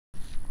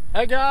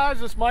Hey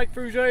guys, it's Mike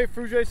Fruge,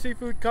 Fruge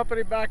Seafood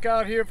Company, back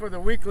out here for the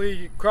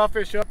weekly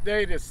crawfish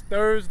update. It's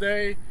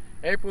Thursday,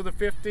 April the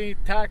 15th,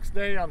 tax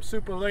day. I'm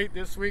super late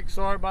this week,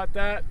 sorry about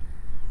that.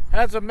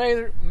 Had some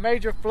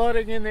major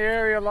flooding in the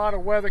area, a lot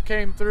of weather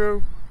came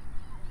through.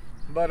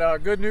 But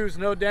good news,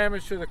 no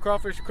damage to the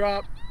crawfish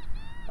crop.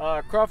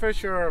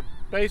 Crawfish are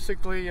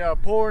basically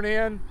pouring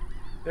in.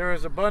 They're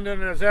as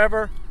abundant as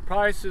ever.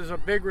 Price is a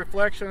big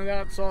reflection of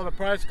that. Saw the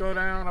price go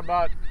down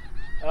about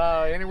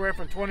anywhere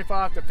from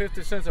 25 to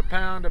 50 cents a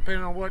pound,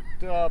 depending on what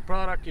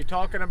product you're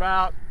talking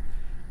about.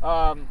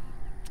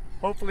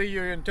 Hopefully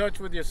you're in touch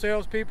with your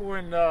salespeople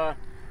and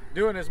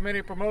doing as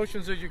many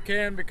promotions as you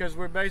can, because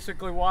we're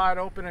basically wide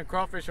open and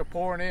crawfish are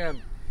pouring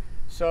in.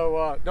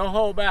 So don't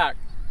hold back.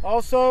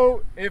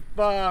 Also, if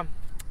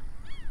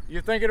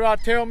you're thinking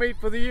about tail meat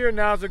for the year,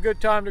 now's a good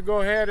time to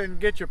go ahead and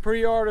get your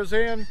pre-orders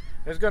in.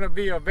 There's going to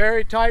be a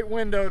very tight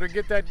window to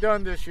get that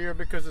done this year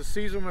because the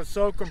season was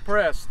so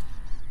compressed,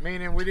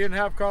 meaning we didn't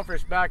have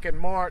crawfish back in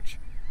March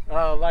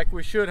like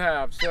we should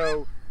have.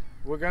 So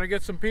we're going to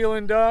get some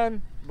peeling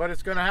done, but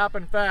it's going to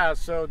happen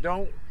fast. So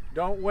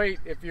don't wait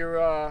if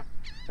you're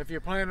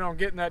planning on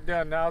getting that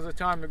done. Now's the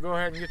time to go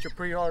ahead and get your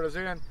pre-orders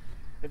in.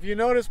 If you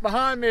notice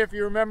behind me, if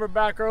you remember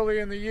back early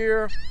in the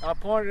year, I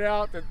pointed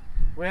out that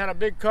we had a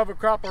big cover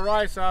crop of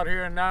rice out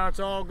here, and now it's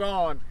all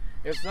gone.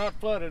 It's not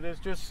flooded, it's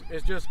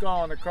just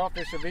gone. The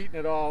crawfish have eaten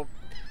it all.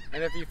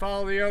 And if you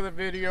follow the other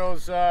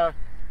videos,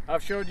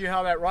 I've showed you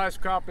how that rice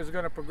crop is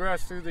going to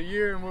progress through the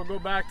year, and we'll go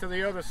back to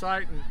the other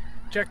site and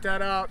check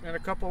that out in a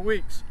couple of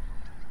weeks.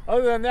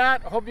 Other than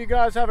that, I hope you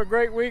guys have a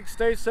great week.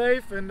 Stay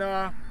safe, and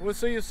we'll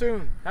see you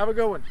soon. Have a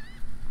good one.